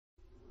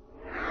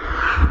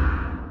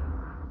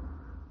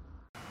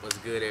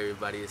good,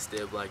 everybody? It's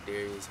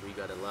SteadBlockDarius. We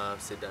got a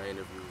live sit-down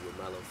interview with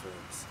Milo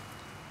Films.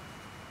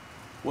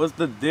 What's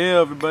the deal,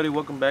 everybody?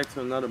 Welcome back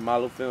to another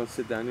Milo Films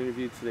sit-down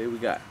interview. Today we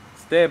got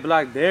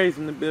SteadBlockDarius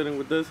in the building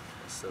with us.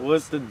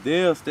 What's the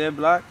deal,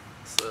 SteadBlock?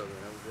 What's up, man?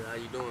 I'm good. How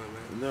you doing,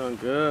 man? I'm doing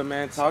good,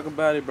 man. Talk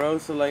about it, bro.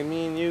 So, like,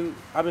 me and you,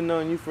 I've been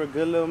knowing you for a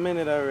good little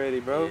minute already,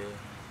 bro. Yeah.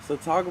 So,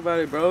 talk about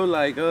it, bro.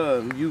 Like,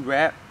 you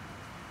rap.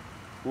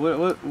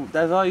 What?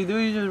 That's all you do?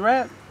 You just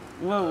rap?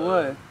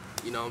 What?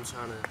 You know, I'm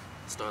trying to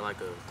start like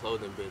a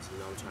clothing business. You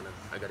know,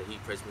 I got a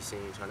heat press machine,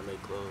 trying to make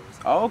clothes.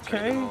 Okay.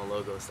 Trying to get my own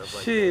logo, stuff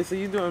like that. Shit, so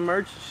you doing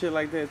merch and shit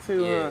like that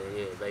too, yeah, huh?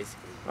 Yeah,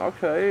 basically.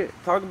 Okay.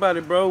 Talk about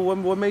it, bro.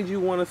 What made you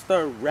want to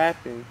start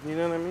rapping? You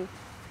know what I mean?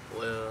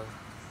 Well,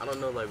 I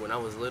don't know, like when I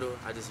was little,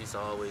 I just used to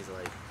always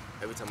like,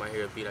 every time I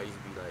hear a beat, I used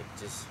to be like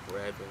just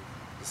rapping,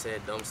 just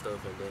saying dumb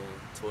stuff, and then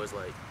towards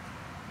like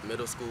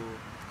middle school,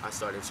 I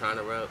started trying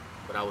to rap,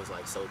 but I was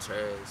like so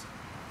trash.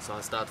 So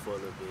I stopped for a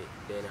little bit.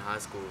 Then in high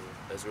school,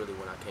 that's really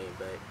when I came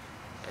back,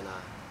 and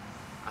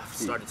I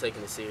started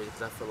taking it serious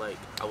because I feel like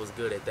I was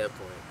good at that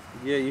point.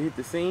 Yeah, you hit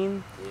the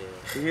scene.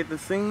 Yeah. You hit the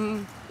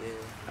scene.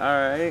 Yeah.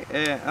 All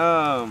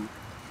right,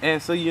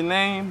 and so your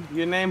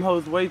name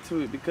holds weight to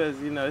it because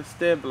you know it's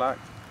SteadBlock.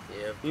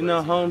 Yeah. You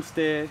know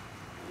Homestead.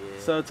 Yeah.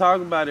 So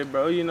talk about it,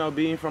 bro. You know,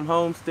 being from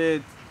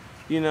Homestead,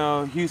 you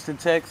know Houston,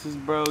 Texas,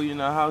 bro. You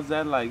know how's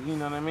that like? You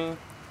know what I mean?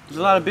 There's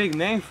a lot of big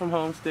names from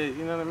Homestead.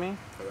 You know what I mean?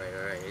 All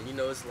right. And you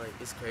know, it's like,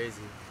 it's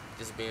crazy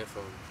just being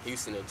from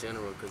Houston in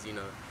general, because, you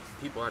know,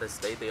 people out of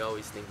state, they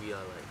always think we are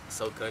like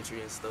so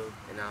country and stuff.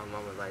 And now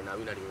mama's like, nah,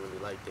 we're not even really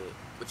like that.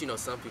 But you know,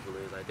 some people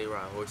is like, they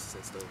ride horses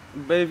and stuff.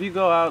 But if you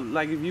go out,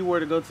 like if you were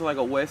to go to like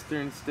a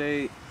western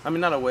state, I mean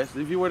not a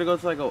western, if you were to go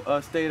to like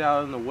a state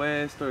out in the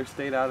west or a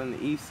state out in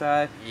the east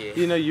side, yeah.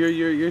 You know,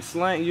 your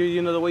slang,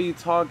 you know, the way you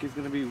talk is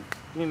gonna be,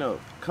 you know,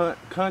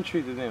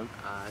 country to them.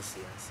 I see.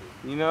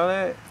 You know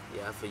that?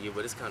 Yeah, I feel you,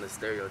 but it's kind of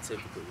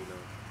stereotypical, you know.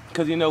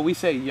 Cause you know we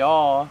say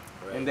y'all,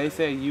 Right, and they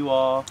say you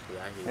all,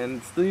 yeah, I hear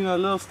and you know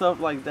little stuff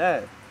like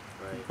that.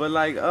 Right. But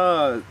like,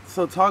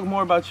 so talk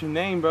more about your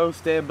name, bro.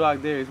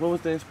 SteadBlockDarius. What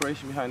was the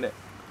inspiration behind that?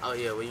 Oh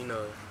yeah, well, you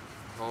know,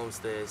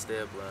 Homestead,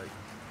 SteadBlock,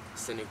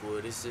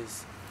 Cynicwood. It's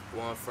just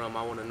where I'm from.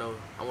 I want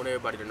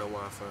everybody to know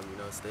where I'm from. You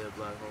know,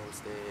 SteadBlock,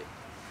 Homestead,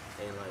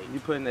 and like. You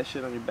putting that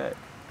shit on your back.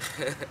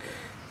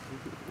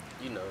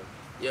 You know,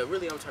 yeah.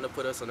 Really, I'm trying to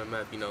put us on the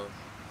map. You know,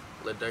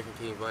 Lil Durk and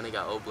King Von, they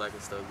got Old Block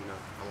and stuff. You know,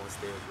 I want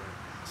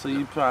SteadBlock. So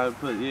you probably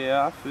put,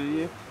 yeah, I feel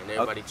you. And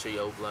everybody treat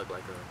Old Block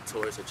like a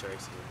tourist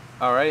attraction.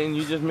 All right, and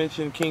you just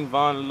mentioned King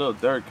Von and Lil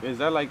Durk. Is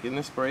that like an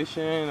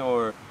inspiration,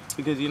 or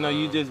because you know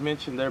you just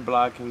mentioned their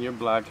block and your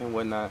block and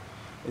whatnot?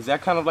 Is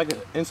that kind of like an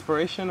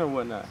inspiration or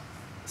whatnot?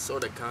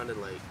 Sort of, kind of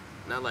like,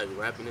 not like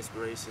rapping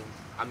inspiration.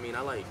 I mean,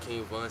 I like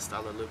King Von's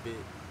style a little bit,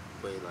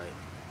 but like,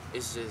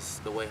 it's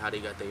just the way how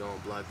they got their own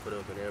block put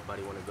up and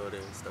everybody want to go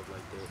there and stuff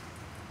like that.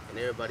 And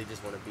everybody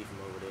just want to be from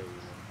over there, you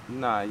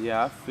know. Nah,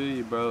 yeah, I feel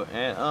you, bro.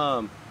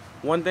 And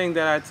one thing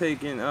that I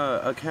take in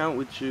account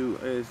with you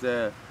is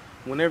that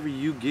whenever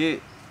you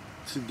get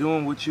to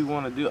doing what you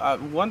want to do,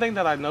 one thing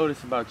that I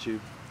notice about you,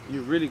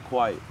 you're really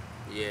quiet.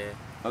 Yeah.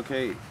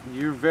 Okay,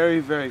 you're very,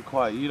 very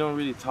quiet. You don't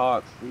really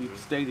talk. You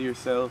stay to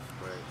yourself.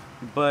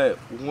 Right. But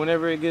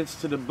whenever it gets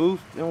to the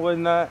booth and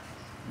whatnot,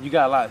 you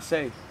got a lot to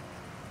say.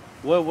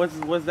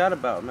 What's that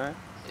about, man?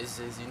 It's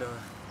just, you know.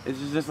 Is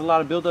it just a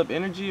lot of built-up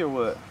energy or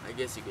what? I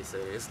guess you could say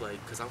that. It's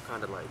like, cause I'm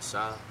kind of like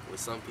shy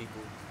with some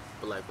people,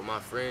 but like with my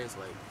friends,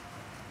 like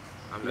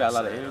I'm you not got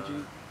a lot shy of at energy.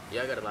 all.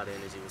 Yeah, I got a lot of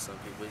energy with some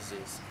people. It's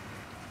just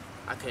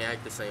I can't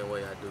act the same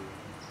way I do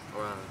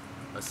around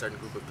a certain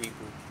group of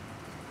people,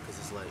 cause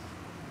it's like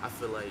I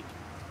feel like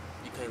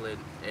you can't let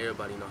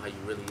everybody know how you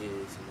really is,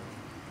 you know.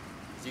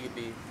 Cause you could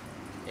be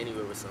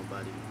anywhere with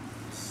somebody.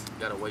 You just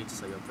gotta wait to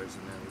say your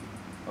personality.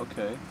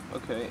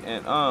 Okay.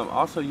 And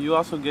also you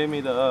also gave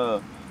me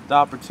the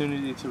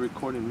opportunity to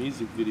record a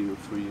music video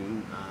for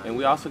you, and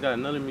we also got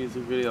another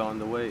music video on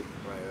the way.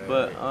 Right.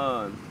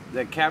 But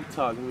that Cap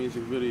Talk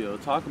music video,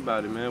 talk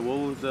about it, man.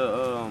 What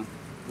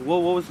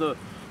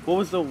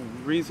was the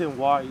reason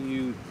why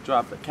you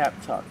dropped the Cap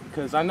Talk?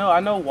 Because I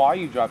know why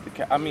you dropped the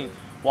Cap. I mean,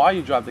 why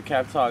you dropped the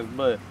Cap Talk,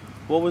 but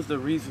what was the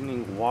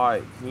reasoning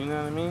why? You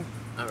know what I mean?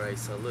 All right.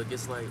 So look,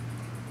 it's like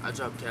I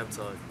dropped Cap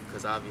Talk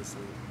because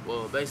obviously,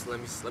 well, basically,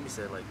 let me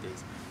say it like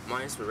this.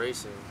 My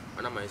inspiration,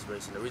 or not my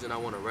inspiration, the reason I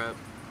want to rap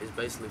is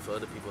basically for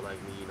other people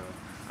like me, you know.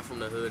 I'm from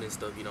the hood and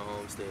stuff, you know,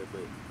 Homestead,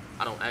 but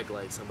I don't act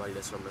like somebody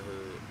that's from the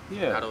hood.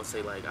 Yeah. I don't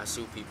say like I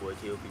shoot people or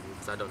kill people,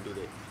 because I don't do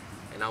that.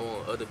 And I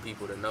want other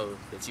people to know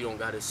that you don't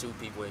got to shoot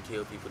people and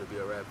kill people to be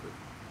a rapper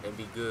and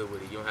be good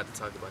with it. You don't have to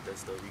talk about that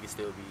stuff. You can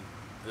still be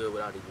good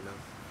without it, you know.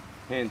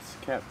 Hence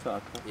Cap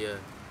Talk. Huh? Yeah.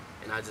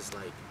 And I just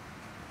like,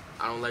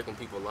 I don't like when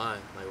people lie.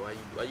 Like,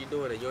 why you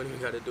doing it? You don't even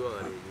got to do all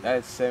that. You know?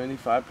 That's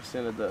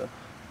 75% of the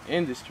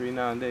industry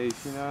nowadays,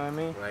 you know what I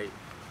mean? Right.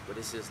 But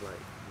it's just like,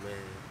 man,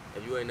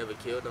 if you ain't never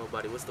killed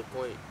nobody, what's the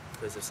point?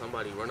 Because if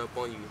somebody run up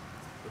on you,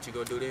 what you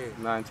gonna do then?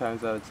 9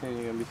 times out of 10,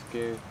 you're gonna be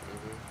scared.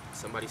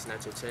 Somebody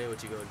snatch your chain,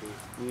 what you gonna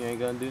do? You ain't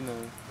gonna do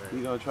nothing. Right.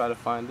 You gonna try to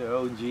find their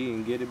OG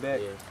and get it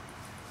back. Yeah.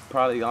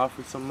 probably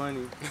offer some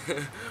money.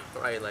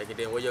 Right, like, and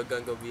then where your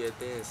gun gonna be at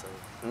then? So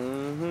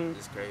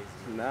it's crazy.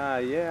 Nah,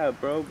 yeah,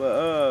 bro.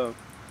 But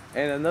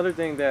and another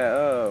thing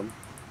that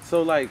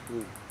so like,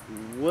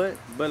 what?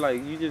 But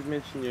like, you just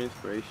mentioned your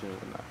inspiration and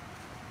whatnot.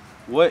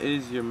 What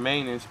is your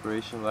main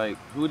inspiration? Like,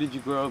 who did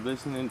you grow up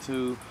listening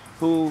to?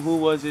 Who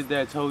was it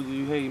that told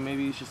you, hey,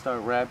 maybe you should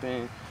start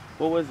rapping?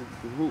 What was it?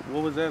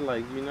 What was that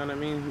like? You know what I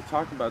mean?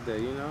 Talk about that.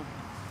 You know?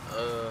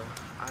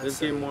 Let's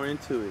get more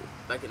into it.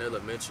 Back in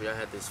elementary, I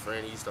had this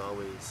friend. He used to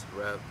always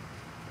rap,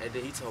 and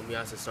then he told me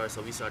I should start.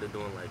 So we started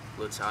doing like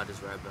little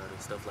childish rap battles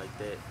and stuff like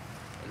that.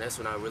 And that's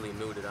when I really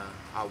knew that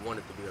I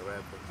wanted to be a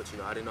rapper. But you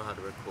know, I didn't know how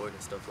to record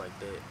and stuff like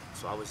that.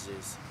 So I was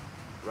just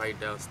writing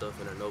down stuff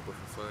in a notebook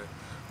for fun.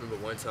 I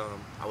remember one time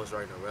I was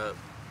writing a rap,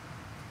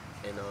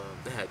 and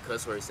they had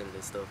cuss words in it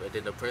and stuff. And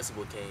then the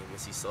principal came and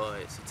she saw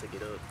it. She took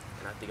it up,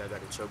 and I think I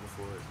got in trouble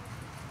for it.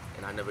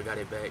 And I never got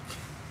it back.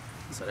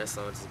 So that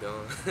song just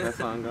gone. That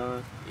song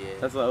gone? Yeah.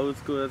 That's an old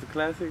school, that's a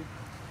classic?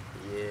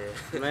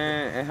 Yeah.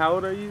 Man, and how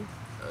old are you?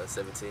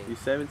 17. You're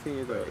 17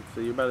 years old, Right.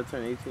 so you're about to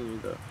turn 18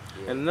 years old.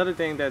 Yeah. And another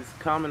thing that's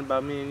common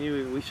about me and you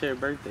is we share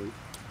birthdays.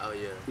 Oh,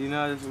 yeah. You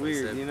know, it's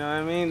weird, 27. you know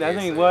what I mean? Yeah, I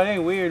think, same. well, it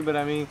ain't weird, but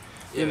I mean,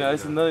 you Yeah, know, you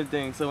it's know. another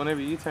thing. So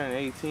whenever you turn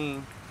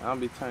 18, I'll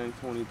be turning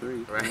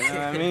 23. Right. You know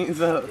what I mean?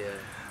 So, Yeah.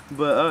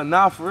 but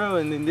nah, for real,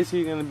 and then this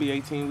year you're gonna be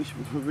 18, we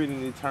should really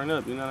need to turn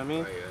up, you know what I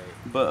mean? Right,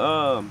 right.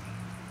 But,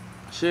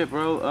 shit,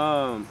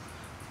 bro,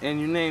 and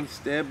your name's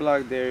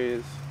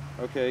SteadBlockDarius,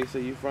 okay, so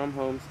you from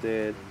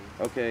Homestead,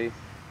 okay,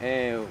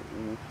 and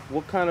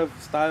what kind of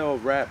style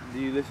of rap do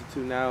you listen to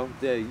now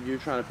that you're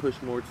trying to push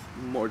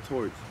more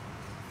towards?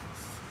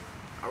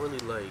 I really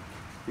like,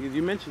 Because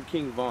you mentioned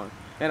King Von,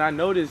 and I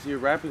noticed your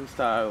rapping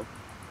style,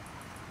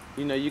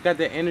 you know, you got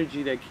the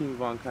energy that King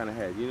Von kind of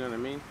had, you know what I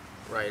mean?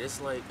 right,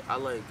 it's like, I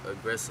like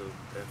aggressive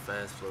and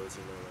fast flows,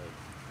 you know,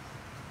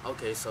 like,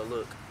 okay, so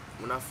look,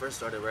 when I first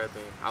started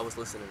rapping, I was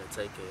listening to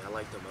TK, I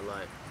liked him a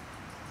lot.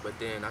 But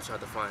then I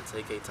tried to find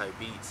TK type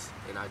beats,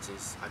 and I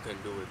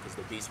couldn't do it because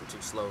the beats were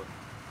too slow.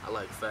 I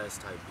like fast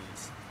type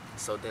beats.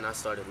 So then I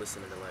started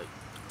listening to like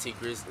T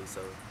Grizzly.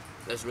 So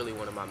that's really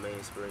one of my main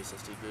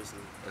inspirations, T Grizzly.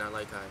 And I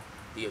like how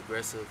he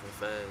aggressive and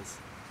fast,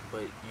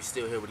 but you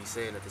still hear what he's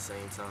saying at the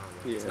same time.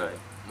 Like, it's not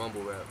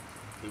mumble rap.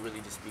 He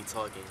really just be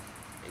talking,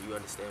 and you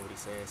understand what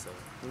he's saying. So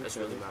that's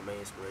really my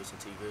main inspiration,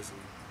 T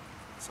Grizzly.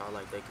 So I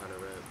like that kind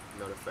of rap,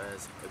 you know, the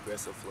fast,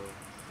 aggressive flow.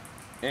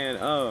 And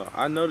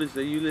I noticed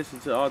that you listen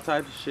to all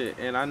types of shit,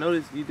 and I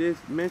noticed you did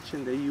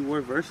mention that you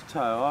were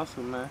versatile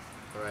also, man.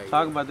 Right.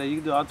 Talk about that. You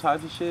can do all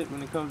types of shit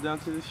when it comes down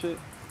to this shit.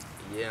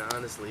 Yeah,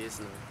 honestly,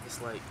 it's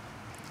like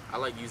I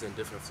like using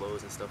different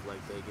flows and stuff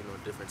like that, you know,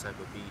 different type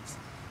of beats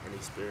and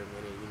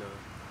experimenting, you know,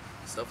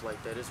 stuff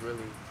like that. It's fun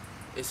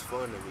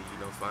to me, you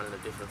know, finding a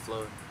different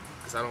flow,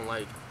 because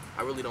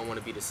I really don't want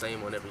to be the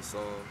same on every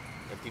song,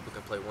 and people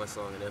can play one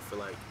song and they feel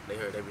like they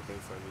heard everything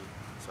from me.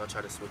 So I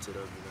try to switch it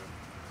up,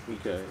 you know.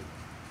 Okay.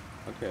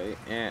 Okay,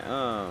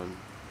 and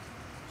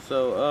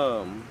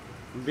so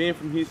being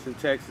from Houston,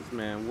 Texas,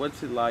 man,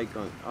 what's it like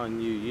on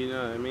you? You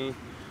know what I mean?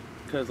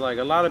 Because like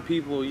a lot of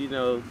people, you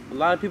know, a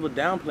lot of people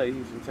downplay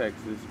Houston,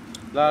 Texas.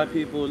 A lot of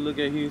people look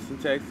at Houston,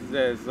 Texas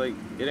as like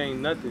it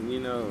ain't nothing,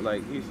 you know,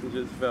 like Houston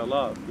just fell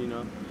off, you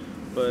know.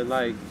 But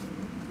like,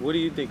 what do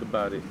you think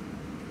about it?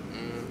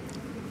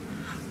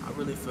 I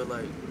really feel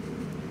like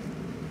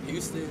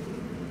Houston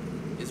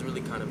is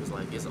really kind of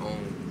its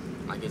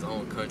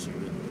own country.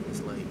 Really.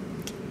 It's like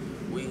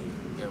we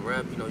in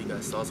rap, you know, you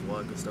got Sauce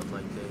Walker, stuff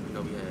like that. You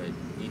know, we had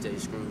DJ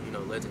Screw, you know,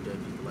 legendary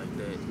people like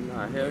that.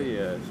 Nah, hell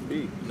yeah,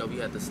 speak. You know, we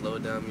had the slow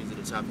down music,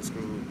 the Chop and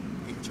Screw.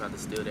 People tried to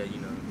steal that,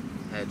 you know.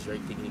 Had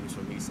Drake thinking he was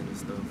from Houston and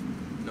stuff.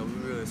 You know, we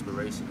real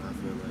inspirational, I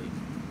feel like.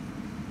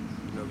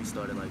 You know, we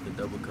started like the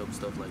double cup,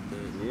 stuff like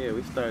that. Yeah,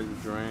 we started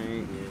to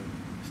drink.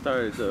 Yeah.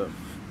 Started the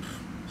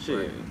shit.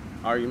 Right.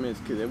 Arguments,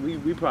 cause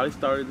we probably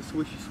started the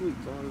swishy sweets,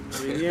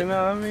 honestly, you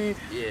know what I mean?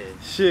 Yeah.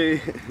 Shit,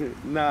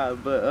 nah,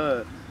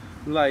 but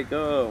like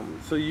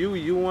so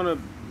you wanna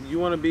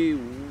be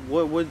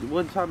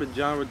what type of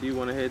genre do you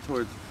wanna head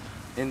towards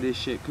in this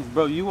shit? Cause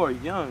bro, you are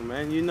young,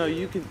 man. You know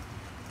you can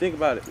think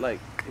about it. Like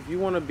if you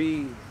wanna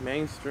be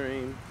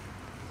mainstream,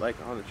 like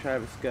on the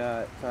Travis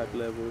Scott type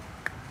level,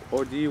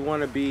 or do you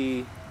wanna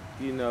be,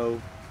 you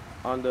know,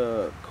 on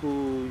the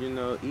cool, you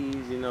know,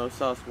 ease, you know,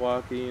 Sauce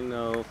Walker, you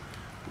know,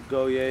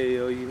 Go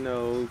Yayo, you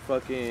know,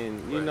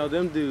 fucking, you know,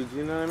 them dudes,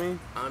 you know what I mean?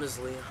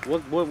 Honestly,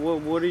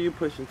 What are you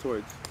pushing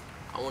towards?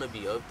 I want to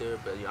be up there,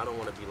 but I don't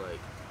want to be like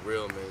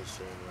real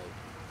mainstream,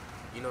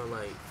 like, you know,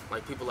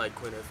 like people like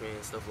Quinn FM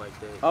and stuff like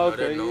that. You know,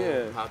 they're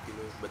known, popular,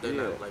 but they're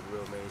not like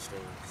real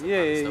mainstream.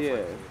 Yeah.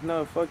 Like that.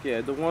 No, fuck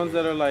yeah. The ones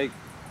that are like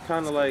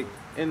kind of like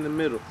in the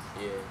middle.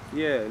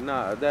 Yeah,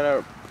 nah, that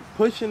are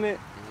pushing it,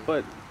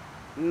 but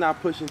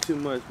not pushing too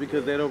much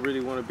because they don't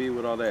really want to be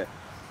with all that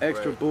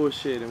extra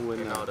bullshit and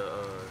whatnot. And all the,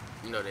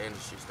 you know, the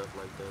industry stuff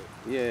like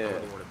that. Yeah. I don't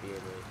really want to be in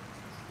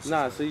it.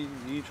 Nah, so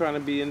you trying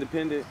to be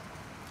independent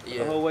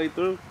the whole way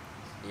through?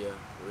 Yeah,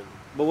 really.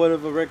 But what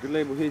if a record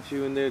label hits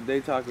you and they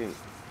talking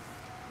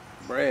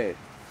bread?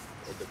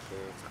 It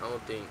depends. I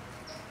don't think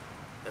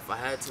If I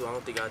had to, I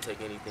don't think I'd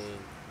take anything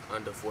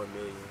under 4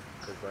 million.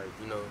 Cause like,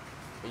 you know,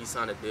 when you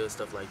sign a deal,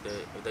 stuff like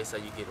that, if they say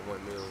you get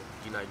 1 mil,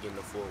 you're not getting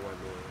the full 1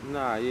 mil.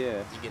 Nah,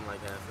 yeah. You're getting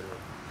like half of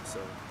that. So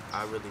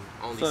I really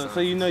only So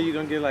you know you're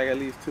gonna get like at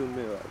least 2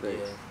 mil, I think.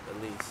 Yeah,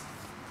 at least.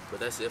 But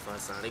that's if I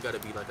sign. It gotta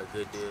be like a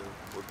good deal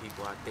with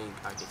people I think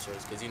I can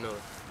trust. Cause you know,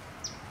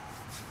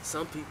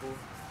 some people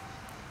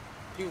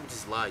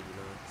just lie, you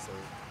know. So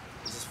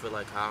I just feel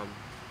like how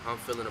I'm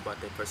feeling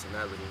about their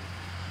personality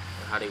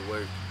and how they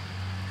work.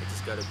 It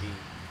just gotta be.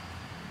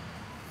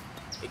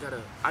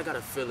 I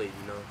gotta feel it,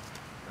 you know.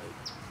 Like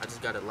I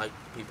just gotta like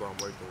the people I'm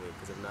working with,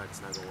 cause if not,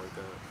 it's not gonna work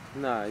out.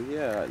 Nah,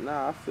 yeah,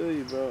 nah, I feel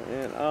you, bro.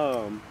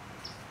 And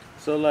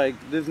so like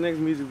this next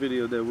music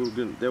video that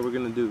we're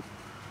gonna do,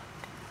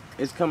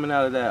 it's coming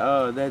out of that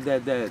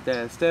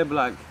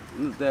SteadBlock,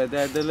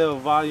 that little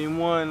volume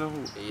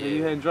 1 that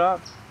you had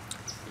dropped.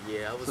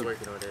 Yeah, I was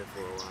working on that for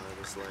a while.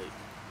 It's like.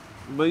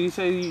 But you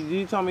say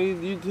you told me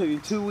you took you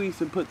 2 weeks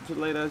to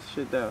lay that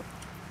shit down.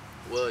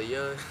 Well,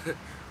 yeah,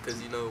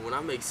 cause you know when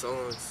I make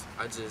songs,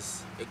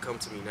 it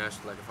comes to me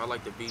naturally. Like if I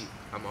like the beat,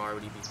 I'm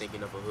already be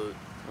thinking of a hook.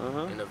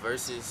 And the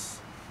verse is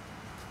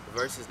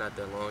not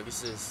that long.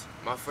 It's just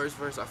my first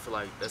verse. I feel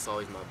like that's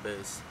always my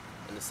best.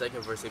 And the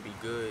second verse it be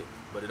good,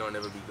 but it don't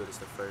ever be good as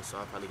the first. So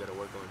I probably gotta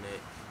work on that.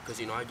 Cause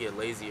you know I get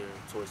lazier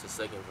towards the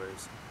second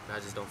verse, and I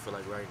just don't feel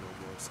like writing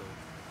no more. So,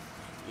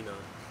 you know.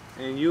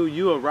 And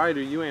you a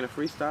writer? You ain't a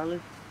freestyler?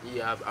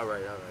 Yeah, I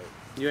write.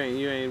 You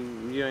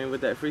ain't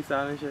with that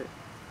freestyling shit?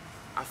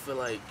 I feel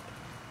like,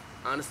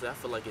 honestly, I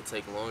feel like it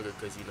take longer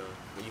because, you know,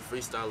 when you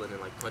freestyling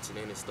and like punching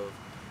in and stuff,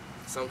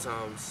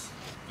 sometimes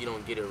you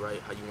don't get it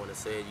right how you want to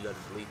say it. You got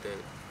to delete that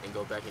and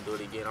go back and do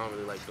it again. I don't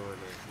really like doing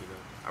that, you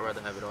know. I'd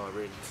rather have it all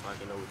written so I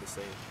can know what to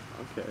say.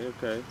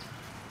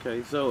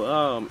 Okay.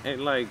 So,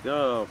 and like,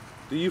 do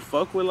you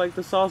fuck with like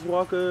the Sauce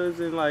Walkers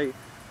and like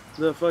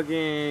the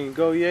fucking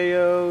Go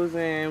Yayos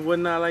and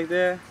whatnot like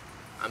that?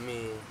 I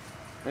mean.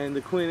 And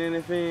the Quinn and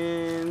the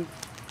Fins?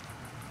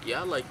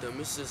 Yeah, I like them.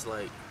 It's just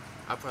like,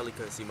 I probably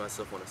couldn't see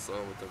myself on a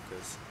song with them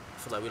because I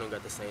feel like we don't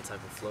got the same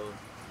type of flow.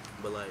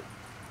 But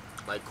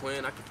like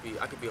Quinn, I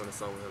could be on a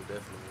song with him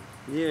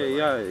definitely.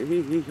 Yeah, like,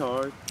 he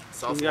hard.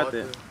 Sauce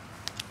Walker,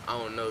 I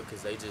don't know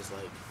because they just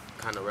like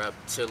kind of rap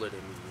chiller than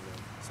me, you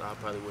know. So I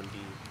probably wouldn't be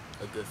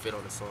a good fit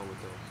on a song with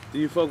them. Do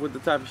you fuck with the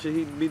type of shit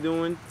he be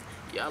doing?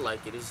 Yeah, I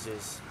like it. It's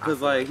just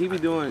cause like he be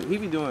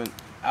doing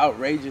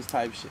outrageous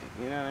type shit.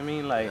 You know what I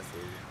mean? Like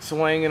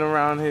swinging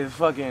around his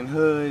fucking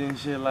hood and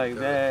shit like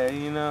that.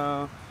 You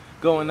know,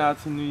 going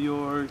out to New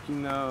York. You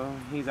know,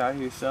 he's out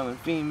here selling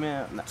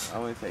females. Nah, I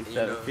wouldn't say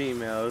selling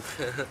females,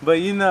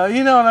 but you know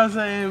what I'm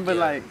saying. But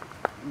like,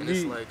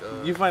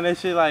 you find that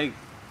shit like.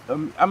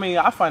 I mean,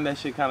 I find that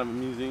shit kind of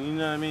amusing. You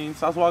know what I mean?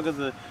 Sauce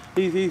Walker's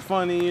he's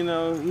funny. You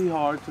know, he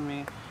hard to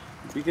me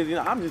because you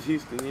know I'm just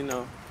Houston. You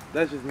know,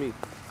 that's just me.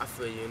 I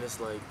feel you, and it's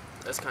like,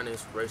 that's kind of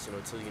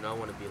inspirational too, you know. I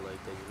want to be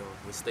like that, you know.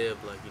 With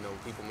SteadBlock, you know, when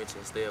people mention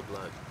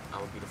SteadBlock, I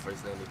would be the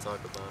first name they talk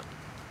about.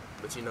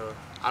 But you know,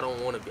 I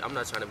don't want to be, I'm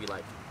not trying to be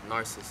like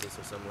narcissist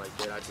or something like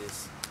that. I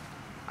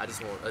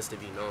just want us to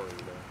be known,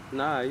 you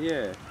know. Nah,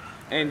 yeah.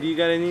 And do you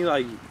got any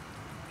like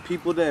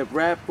people that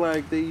rap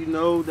like that you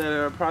know that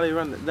are probably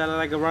around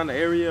the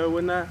area or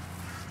whatnot?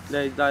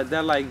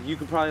 That like you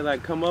could probably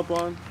like come up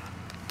on?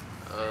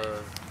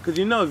 Cause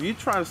you know if you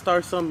trying to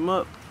start something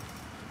up,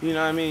 you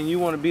know what I mean, you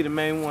want to be the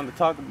main one to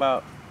talk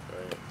about.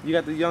 Right. You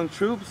got the young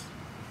troops?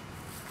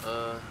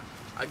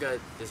 I got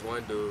this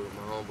one dude,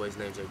 my homeboy's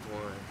named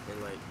Jaquan,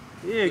 and like,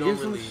 yeah,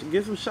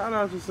 give some shout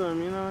outs or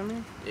something, you know what I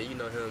mean? Yeah, you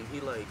know him,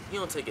 he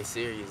don't take it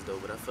serious though,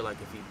 but I feel like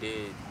if he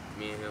did,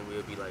 me and him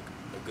we'll be like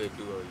a good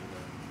duo, you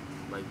know,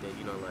 like that,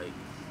 you know, like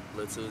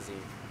Lil Tuzi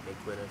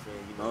and Quinn and Finn,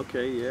 you know.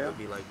 Okay, yeah. It'll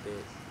be like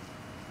that.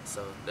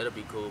 So that'll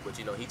be cool, but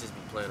you know, he just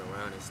be playing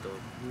around and stuff.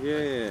 Yeah,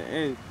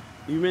 and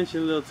you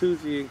mentioned Lil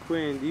Tuzi and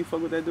Quinn. Do you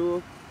fuck with that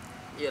duo?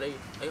 Yeah, they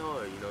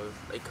hard, you know.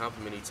 They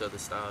complement each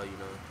other's style, you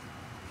know.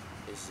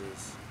 It's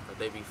just like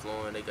they be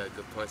flowing. They got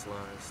good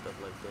punchlines, stuff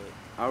like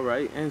that. All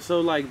right, and so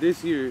like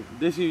this year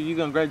you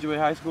gonna graduate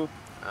high school?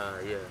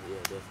 Yeah,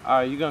 definitely. All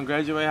right, you gonna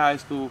graduate high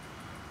school.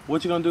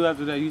 What you gonna do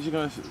after that? You just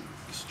gonna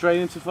straight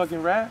into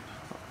fucking rap?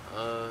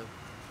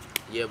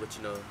 Yeah, but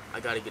you know, I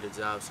gotta get a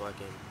job so I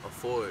can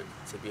afford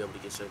to be able to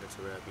get straight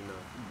into rap, you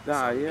know.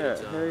 Nah, so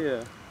yeah, hell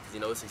yeah. You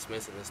know, it's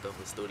expensive and stuff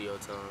with studio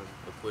time,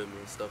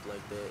 equipment, stuff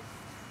like that.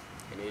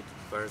 And it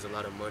burns a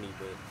lot of money,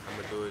 but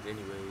I'm gonna do it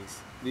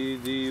anyways.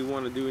 Do you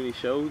want to do any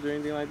shows or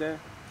anything like that?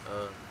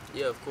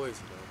 Yeah, of course,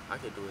 you know, I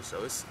can do a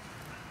show.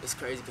 It's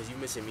crazy because you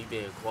mentioned me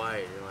being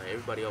quiet, and like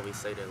everybody always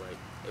say that, like,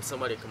 if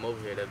somebody come over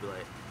here, they'd be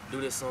like,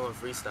 do this song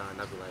freestyle, and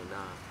I'd be like,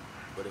 nah.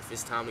 But if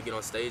it's time to get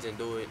on stage and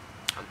do it,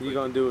 you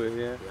gonna do it,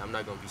 yeah? Yeah, I'm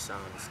not gonna be shy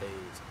on the stage.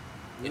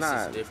 It's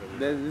nah, just different.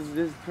 This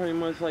is pretty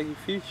much like your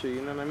future,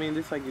 you know what I mean?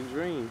 This like your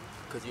dream.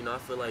 Cause you know, I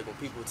feel like when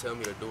people tell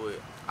me to do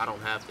it, I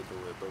don't have to do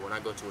it. But when I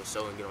go to a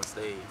show and get on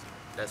stage,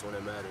 that's when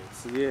it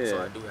matters. Yeah.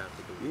 So I do have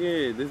to do it.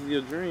 Yeah, this is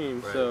your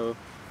dream. Right. So,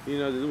 you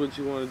know, this is what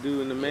you want to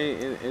do in the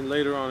main and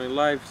later on in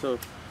life. So,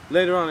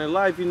 later on in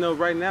life, you know,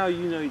 right now,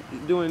 you know,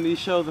 doing these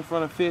shows in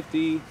front of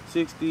 50,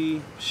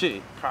 60,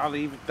 shit,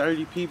 probably even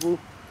 30 people,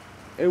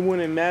 it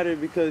wouldn't matter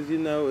because, you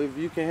know, if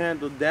you can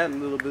handle that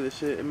little bit of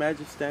shit,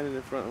 imagine standing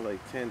in front of like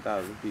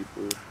 10,000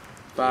 people,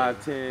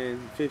 5,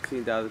 10,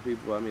 15,000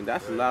 people. I mean,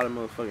 that's a lot of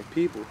motherfucking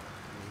people.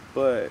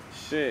 But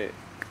shit,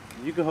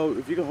 you can hold,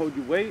 if you can hold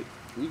your weight,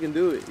 you can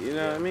do it. You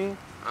know what I mean?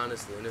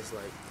 Honestly, and it's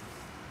like,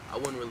 I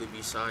wouldn't really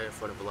be shy in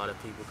front of a lot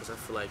of people because I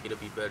feel like it'll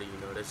be better, you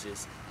know. There's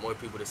just more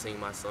people to sing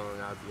my song,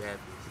 I'll be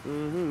happy.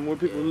 More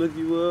people to look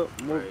you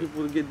up, more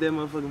people to get that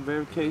motherfucking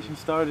verification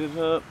started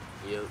up.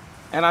 Yep.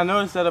 And I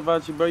noticed that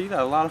about you, bro. You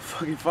got a lot of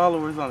fucking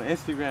followers on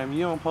Instagram.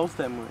 You don't post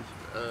that much.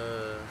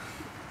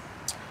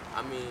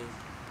 I mean,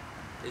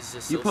 it's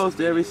just you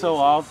post every so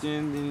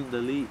often, then you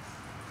delete,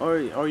 or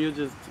you'll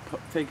just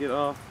take it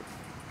off.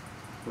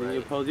 Then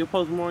you'll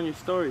post more on your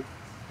story.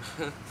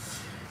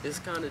 It's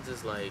kind of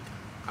just like,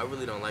 I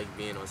really don't like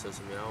being on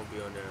social media. I don't be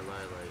on there a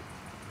lot. Like,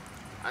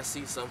 I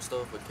see some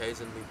stuff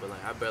occasionally, but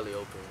like I barely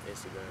open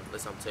Instagram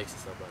unless I'm texting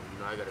somebody. You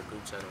know, I got a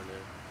group chat on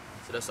there,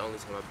 so that's the only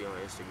time I be on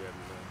Instagram.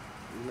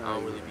 You know, I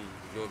don't really be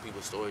doing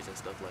people's stories and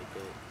stuff like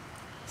that.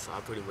 So I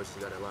pretty much just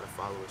got a lot of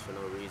followers for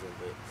no reason.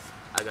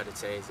 But I got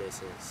to change that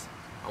since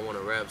I want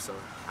to rap, so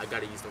I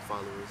got to use them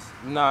followers.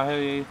 Nah, hell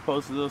yeah, you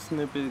post a little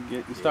snippet,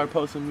 you start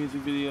posting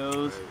music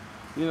videos.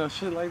 You know,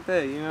 shit like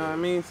that, you know what I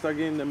mean? Start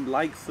getting them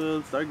likes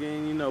up, start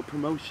getting, you know,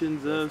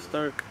 promotions up,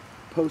 start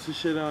posting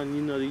shit on,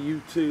 you know, the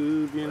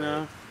YouTube, you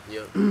know?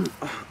 Yep.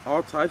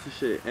 All types of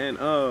shit. And,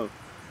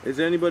 is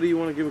there anybody you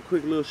want to give a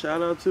quick little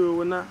shout out to or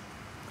whatnot?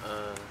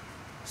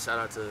 Shout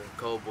out to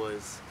Cold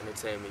Boys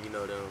Entertainment, you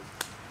know them.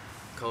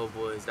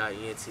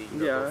 Coldboys.ent, you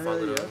know, go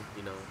follow them.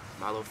 You know,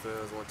 Milo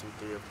Films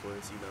 123, of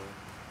course, you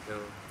know,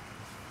 him.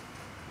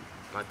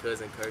 My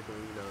cousin Kirkland,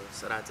 you know,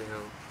 shout out to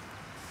him.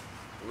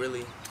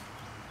 Really,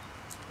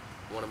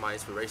 one of my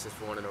inspirations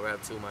for wanting to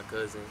rap too, my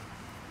cousin,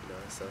 you know,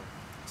 so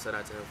shout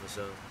out to him for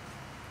sure.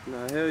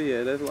 Nah, hell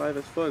yeah, that's life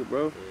as fuck,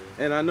 bro.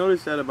 Yeah. And I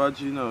noticed that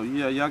about you, you know,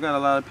 y'all got a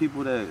lot of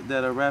people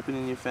that are rapping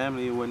in your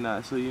family and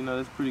whatnot, so, you know,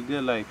 that's pretty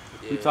good. Like,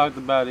 we talked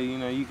about it, you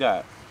know, you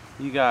got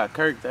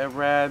Kirk that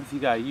raps, you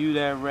got you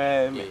that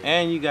rap,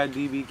 and you got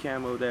DB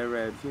Camo that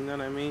raps, you know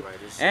what I mean?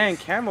 Right, and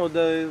Camo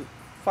does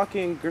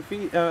fucking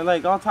graffiti,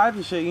 like all types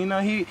of shit, you know,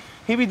 he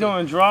be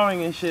doing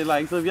drawing and shit,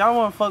 like, so if y'all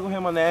want to fuck with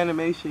him on the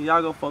animation,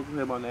 y'all go fuck with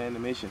him on the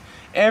animation.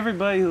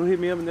 Everybody who hit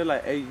me up and they're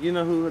like, hey, you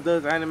know who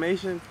does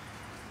animation?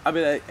 I'll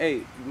be like,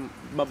 hey,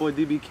 my boy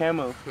DB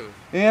Camo.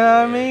 You know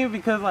what I mean?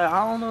 Because, like,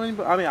 I don't know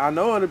anybody. I mean, I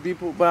know other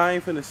people, but I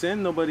ain't finna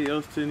send nobody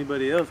else to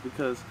anybody else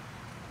because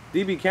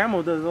DB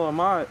Camo does all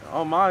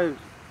my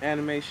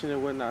animation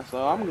and whatnot.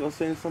 So I'm gonna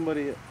send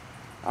somebody.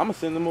 I'm gonna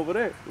send them over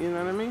there. You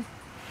know what I mean?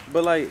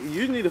 But like,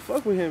 you need to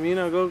fuck with him. You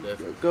know,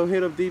 go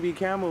hit up DB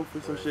Camo for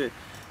some shit.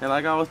 And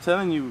like I was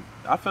telling you,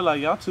 I feel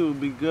like y'all two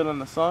would be good on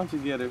the song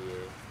together.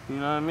 You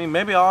know what I mean?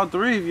 Maybe all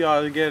three of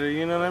y'all together.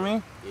 You know what I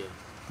mean? Yeah.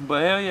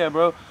 But hell yeah,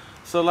 bro.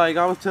 So like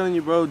I was telling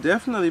you, bro,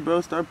 definitely,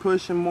 bro, start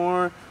pushing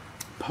more,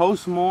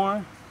 post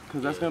more,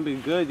 because that's going to be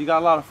good. You got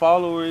a lot of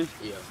followers,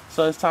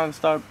 so it's time to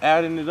start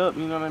adding it up,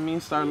 you know what I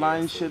mean? Start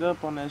lining shit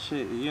up on that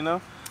shit, you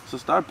know? So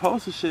start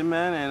posting shit,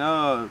 man,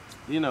 and,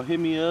 you know, hit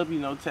me up, you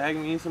know, tag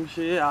me in some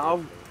shit.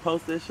 I'll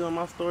post that shit on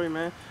my story,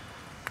 man.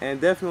 And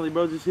definitely,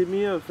 bro, just hit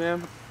me up,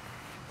 fam.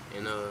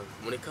 And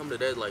when it comes to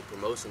that, like,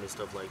 promotion and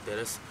stuff like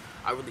that,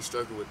 I really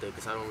struggle with that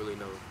because I don't really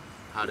know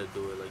how to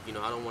do it. Like, you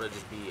know, I don't want to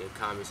just be in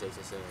comment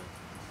section saying,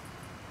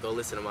 go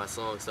listen to my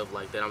song, stuff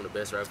like that. I'm the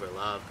best rapper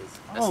alive, because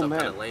that stuff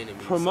kind of lame to me.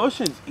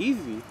 Promotion's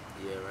easy.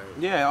 Yeah, right.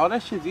 Yeah, all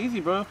that shit's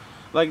easy, bro.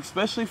 Like,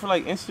 especially for,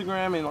 like,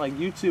 Instagram and, like,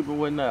 YouTube and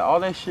whatnot. All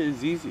that shit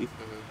is easy.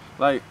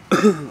 Like,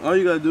 all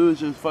you gotta do is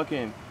just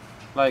fucking,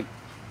 like,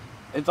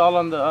 it's all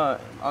on the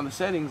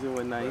settings and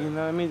whatnot. You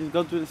know what I mean? Just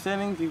go through the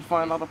settings, you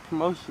find all the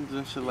promotions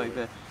and shit like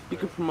that. You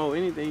can promote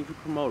anything. You can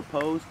promote a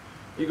post.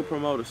 You can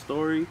promote a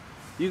story.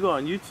 You go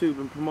on YouTube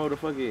and promote a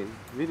fucking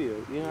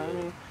video. You know what I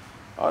mean?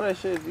 All that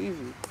shit is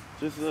easy.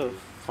 Just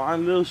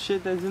find little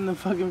shit that's in the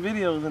fucking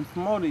videos and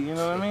promote it, you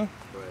know what I mean?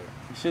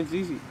 Right. Shit's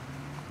easy.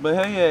 But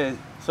hell yeah.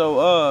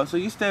 So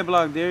you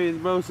SteadBlockDarius,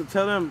 bro. So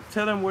tell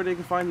them where they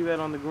can find you at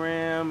on the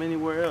gram,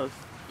 anywhere else.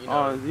 You know,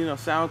 on, you know,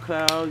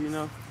 SoundCloud, you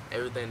know.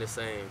 Everything the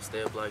same.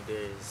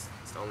 SteadBlockDarius.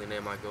 It's the only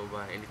name I go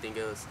by. Anything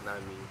else, not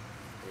me.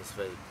 It's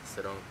fake.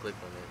 So don't click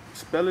on it.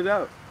 Spell it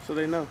out so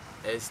they know.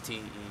 SteadBlockDarius.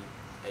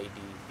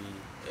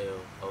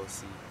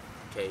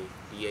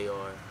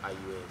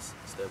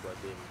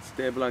 SteadBlockDarius.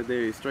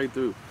 SteadBlockDarius, straight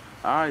through.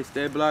 Alright,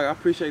 SteadBlock, I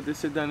appreciate this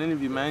sit down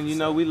interview, man. You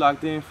know we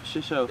locked in for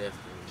shit show. Definitely.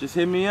 Just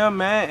hit me up,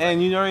 man.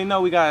 And you already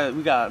know we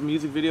got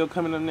music video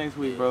coming up next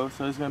week, bro.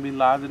 So it's gonna be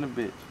live in a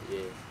bit. Yeah.